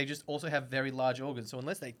abs. They just also have very large organs. So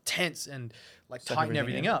unless they tense and like Suck tighten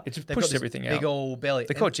everything everything in. up, It just they've pushes got this everything big out. old belly. They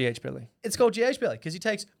And call it GH belly. it's called GH belly because he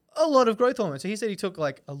takes a lot of growth hormone. So he said he took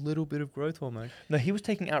like a little bit of growth hormone. No, he was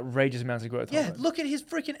taking outrageous amounts of growth Yeah, hormone. look at his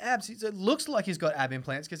freaking abs. It looks like he's got ab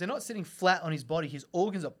implants because they're not sitting flat on his body. His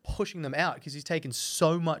organs are pushing them out because he's taken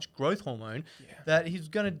so much growth hormone that he's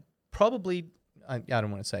going to probably. I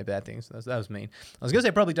don't want to say bad things. That was mean. I was going to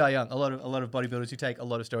say probably die young. A lot of bodybuilders who take a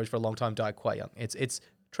lot of steroids for a long time die quite young. It's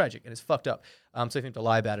tragic and it's fucked up. So for him to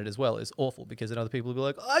lie about it as well is awful because then other people will be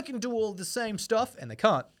like, I can do all the same stuff, and they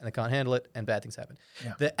can't handle it, and bad things happen.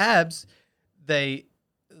 Yeah. The abs, they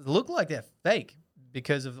look like they're fake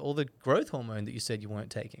because of all the growth hormone that you said you weren't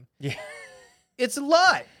taking. Yeah. It's a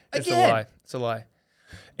lie. It's Again. a lie. It's a lie.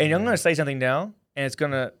 And I'm going to say something now, and it's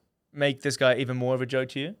going to make this guy even more of a joke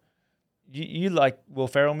to you. You like Will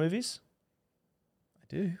Ferrell movies? I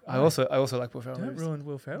do. I also like Will Ferrell Don't movies. ruin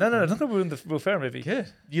Will Ferrell. No, not gonna ruin the Will Ferrell movie. Good.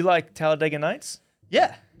 You like Talladega Nights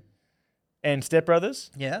Yeah. and Step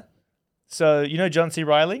Brothers? Yeah. So you know John C.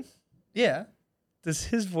 Reilly? Yeah. Does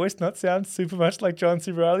his voice not sound super much like John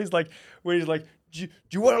C. Reilly's? Like where he's like, do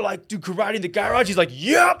you want to like do karate in the garage? He's like,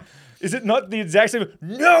 yep. Is it not the exact same?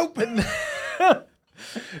 Nope.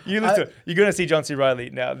 You're gonna see John C. Reilly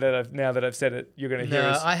now that I've said it. You're gonna hear No,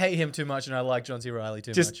 us. I hate him too much, and I like John C. Reilly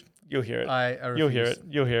too much. You'll hear it. I You'll hear refuse. it.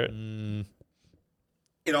 You'll hear it.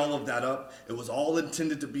 Get all of that up. It was all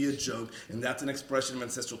intended to be a joke, and that's an expression of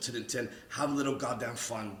ancestral 10 and 10. Have a little goddamn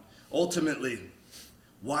fun. Ultimately,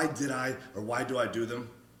 why did I or why do I do them?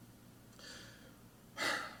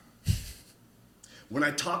 When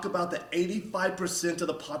I talk about the 85% of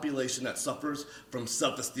the population that suffers from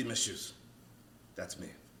self-esteem issues, that's me.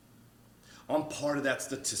 I'm part of that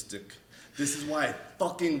statistic. This is why I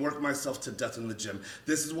fucking work myself to death in the gym.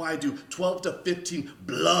 This is why I do 12 to 15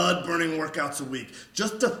 blood-burning workouts a week,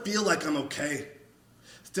 just to feel like I'm okay.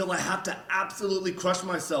 Still, I have to absolutely crush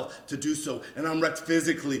myself to do so, and I'm wrecked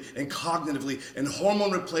physically and cognitively, and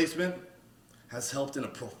hormone replacement has helped in a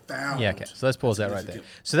profound. Yeah, okay. So let's pause that right there.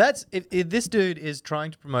 So that's if this dude is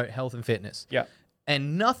trying to promote health and fitness. Yeah.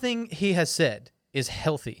 And nothing he has said is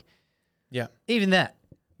healthy. Yeah. Even that.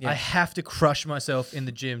 Yeah. I have to crush myself in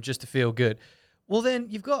the gym just to feel good. Well, then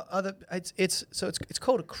you've got other. It's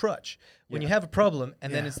called a crutch. When you have a problem,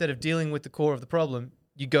 and then instead of dealing with the core of the problem,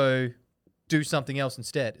 you go do something else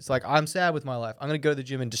instead. It's like, I'm sad with my life. I'm going to go to the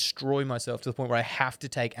gym and destroy myself to the point where I have to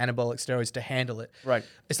take anabolic steroids to handle it. Right.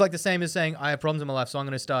 It's like the same as saying I have problems in my life, so I'm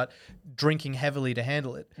going to start drinking heavily to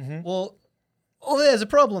handle it. Well, there's a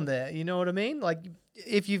problem there. You know what I mean? Like,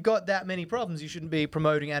 if you've got that many problems, you shouldn't be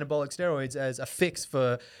promoting anabolic steroids as a fix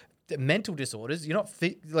for mental disorders. You're not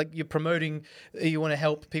you're promoting, you want to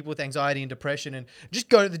help people with anxiety and depression, and just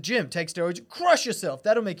go to the gym, take steroids, crush yourself.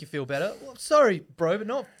 That'll make you feel better. Well, sorry, bro, but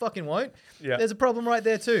no, fucking won't. Yeah. There's a problem right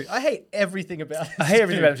there too. I hate everything about this. I hate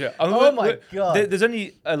everything about him too. Oh my God. There's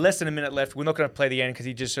only less than a minute left. We're not going to play the end because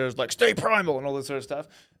he just says like stay primal and all this sort of stuff.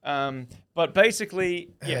 But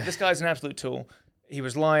basically, yeah, this guy's an absolute tool. He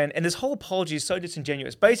was lying, and this whole apology is so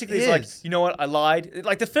disingenuous. Basically, it's like, you know what, I lied.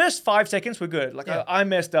 Like the first 5 seconds were good. Like I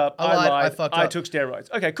messed up, I lied, I fucked I up. took steroids.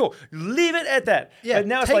 Okay, cool. Leave it at that. Yeah, But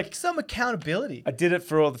now it's take like some accountability. I did it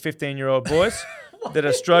for all the 15-year-old boys that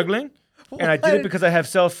are struggling, and I did it because I have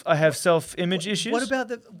self-image issues. What about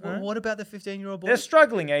the 15-year-old boy? They're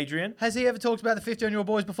struggling, Adrian. Has he ever talked about the 15-year-old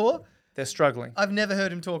boys before? They're struggling. I've never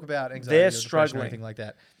heard him talk about anxiety They're or depression struggling. or anything like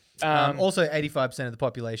that. Also, 85% of the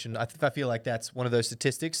population, I feel like that's one of those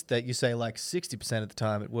statistics that you say like 60% of the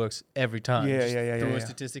time it works every time. Yeah, Just yeah. throw a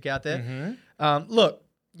statistic out there. Look,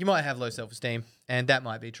 you might have low self-esteem, and that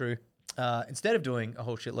might be true. Instead of doing a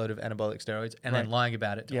whole shitload of anabolic steroids and then lying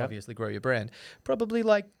about it to obviously grow your brand, probably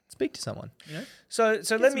like speak to someone. You know?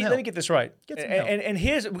 So let me get this right. Get some help. And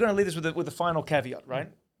here's we're going to leave this with the final caveat,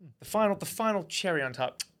 right? The final cherry on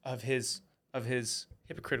top of his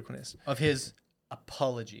hypocriticalness, Of his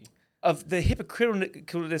apology. of the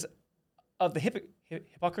hypocriticalness of the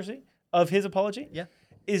hypocrisy of his apology. Yeah.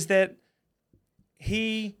 Is that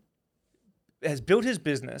he has built his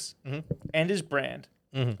business and his brand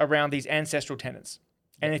around these ancestral tenets,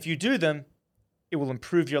 and if you do them, it will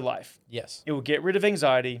improve your life. Yes. It will get rid of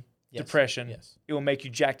anxiety, depression. Yes. It will make you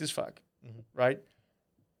jacked as fuck, right?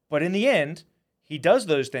 But in the end, he does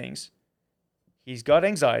those things. He's got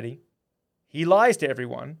anxiety. He lies to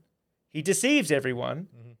everyone. He deceives everyone.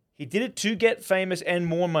 He did it to get famous and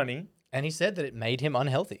more money. And he said that it made him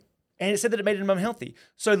unhealthy. And it said that it made him unhealthy.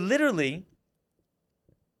 So literally,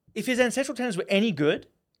 if his ancestral tenets were any good,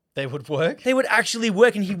 They would work. they would actually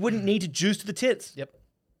work and he wouldn't need to juice to the tits. Yep.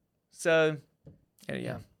 So,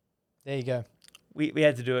 yeah. There you go. We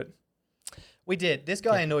had to do it. We did. This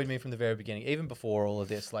guy annoyed me from the very beginning, even before all of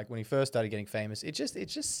this. Like when he first started getting famous, it's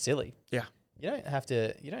just silly. Yeah. You don't have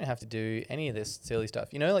to do any of this silly stuff.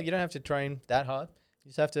 You know, like you don't have to train that hard. You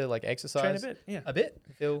just have to like exercise Train a bit, yeah. a bit.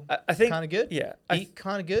 Feel I think kind of good. yeah, Eat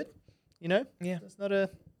kind of good. You know. Yeah. It's not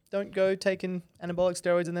a. Don't go taking anabolic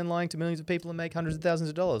steroids and then lying to millions of people and make hundreds of thousands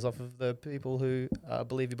of dollars off of the people who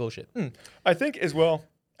believe your bullshit. I think as well.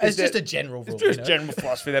 It's just a general rule. It's just you know? general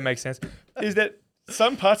philosophy that makes sense. Is that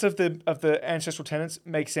some parts of the ancestral tenets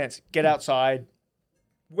make sense? Get outside,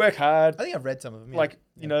 work hard. I think I've read some of them. Yeah. Like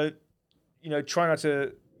try not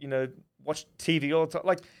to watch TV all the time.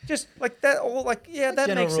 Like just like that. All like that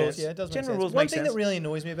general makes rules, sense. yeah, it does make General sense. rules One make thing sense. that really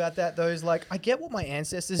annoys me about that, though, is like I get what my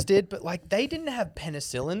ancestors did, but like they didn't have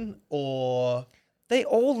penicillin or They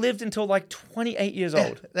all lived until like 28 years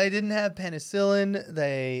old. they didn't have penicillin.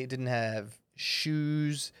 They didn't have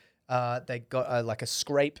shoes. They got like a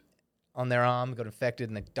scrape on their arm, got infected,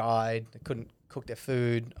 and they died. They couldn't cook their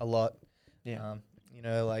food a lot. Yeah.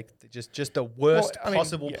 Like just the worst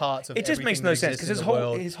possible parts of it. Just makes everything no that sense exists because in the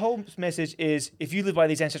world. his whole message is if you live by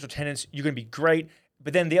these ancestral tenets, you're going to be great.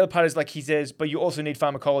 But then the other part is like he says, but you also need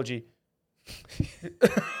pharmacology.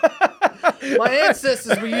 My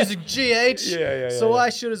ancestors were using GH, Yeah, so yeah. I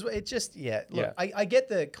should as well. It just, look, Yeah. I get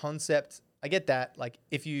the concept. I get that. Like,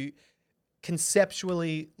 if you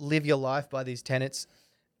conceptually live your life by these tenets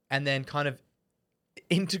and then kind of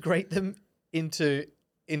integrate them into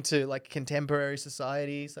like contemporary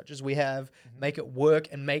society, such as we have, make it work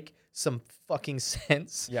and make some fucking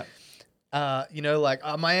sense. Yeah. You know, like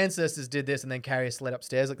my ancestors did this and then carry a sled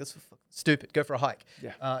upstairs. Like, that's stupid. Go for a hike.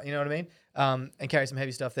 Yeah. You know what I mean? And carry some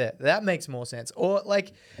heavy stuff there. That makes more sense. Or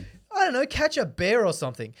like, I don't know, catch a bear or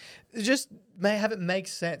something. Just have it make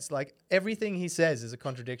sense. Like, everything he says is a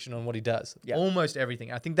contradiction on what he does. Yeah. Almost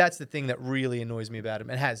everything. I think that's the thing that really annoys me about him,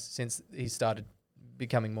 and has since he started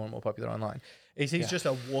becoming more and more popular online. He's just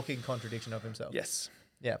a walking contradiction of himself. Yes.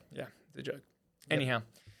 Yeah. Yeah. The joke. Anyhow,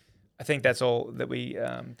 I think that's all that we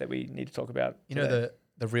need to talk about. You know today.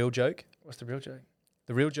 the real joke? What's the real joke?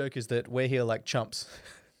 The real joke is that we're here like chumps,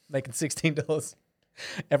 making $16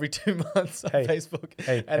 every 2 months on Hey. Facebook.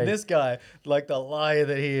 Hey, And hey. this guy, like the liar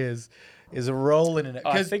that he is rolling in it.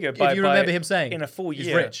 I Because figure if by- you by- remember him saying, in a full he's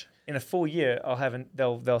year, rich. In a full year,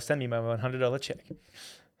 they'll send me my $100 check,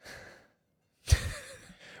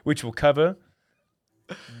 which will cover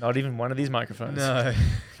not even one of these microphones. No.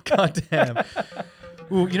 God damn.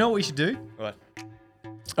 Well, you know what we should do? What?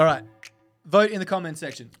 All right. Vote in the comment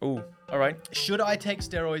section. Ooh. All right. Should I take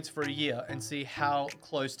steroids for a year and see how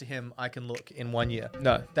close to him I can look in 1 year?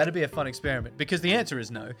 No. That'd be a fun experiment, because the answer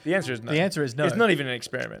is no. The answer is no. The answer is no. It's not even an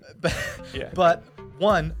experiment. But, Yeah. but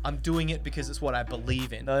one, I'm doing it because it's what I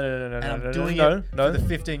believe in. No. And I'm no, doing no, it no. for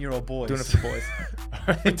the 15-year-old boys. Doing it for the boys.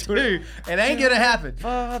 And two, it ain't gonna happen.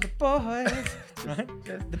 For the boys.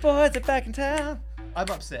 Right? The boys are back in town. I'm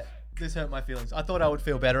upset. This hurt my feelings. I thought I would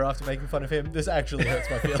feel better after making fun of him. This actually hurts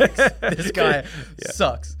my feelings. This guy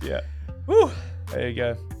sucks. Yeah. Whew. There you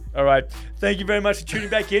go. All right. Thank you very much for tuning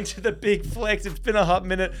back into the Big Flex. It's been a hot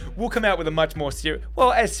minute. We'll come out with a much more serious,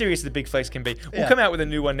 as serious as the Big Flex can be. We'll Yeah. come out with a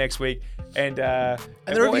new one next week. And And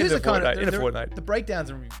the we'll reviews end are kind of in a fortnight. The breakdowns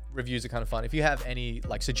and reviews are kind of fun. If you have any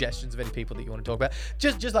like suggestions of any people that you want to talk about,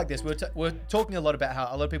 just like this, we're talking a lot about how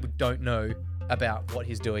a lot of people don't know about what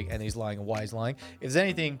he's doing and he's lying and why he's lying. If there's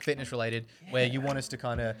anything fitness related where you want us to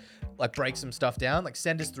kind of like break some stuff down, like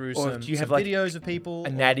send us through Or some, do you have, some like, videos of people. A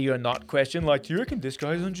natty or not question, like, do you reckon this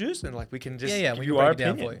guy's on juice? And like, we can just we give can you break our it down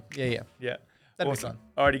opinion. for you. Yeah. Yeah. That'd Awesome. be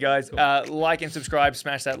fun. Alrighty, guys. Like and subscribe.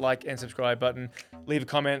 Smash that like and subscribe button. Leave a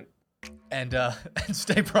comment And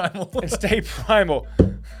stay primal. and stay primal.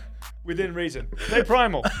 Within reason. Stay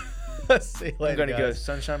primal. See you I'm later, gonna go guys.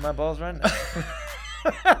 sunshine my balls right now.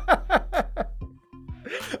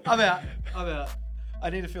 I'm out. I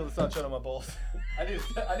need to feel the sunshine on my balls. I need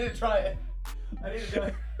to try it. I need to do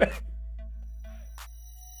it.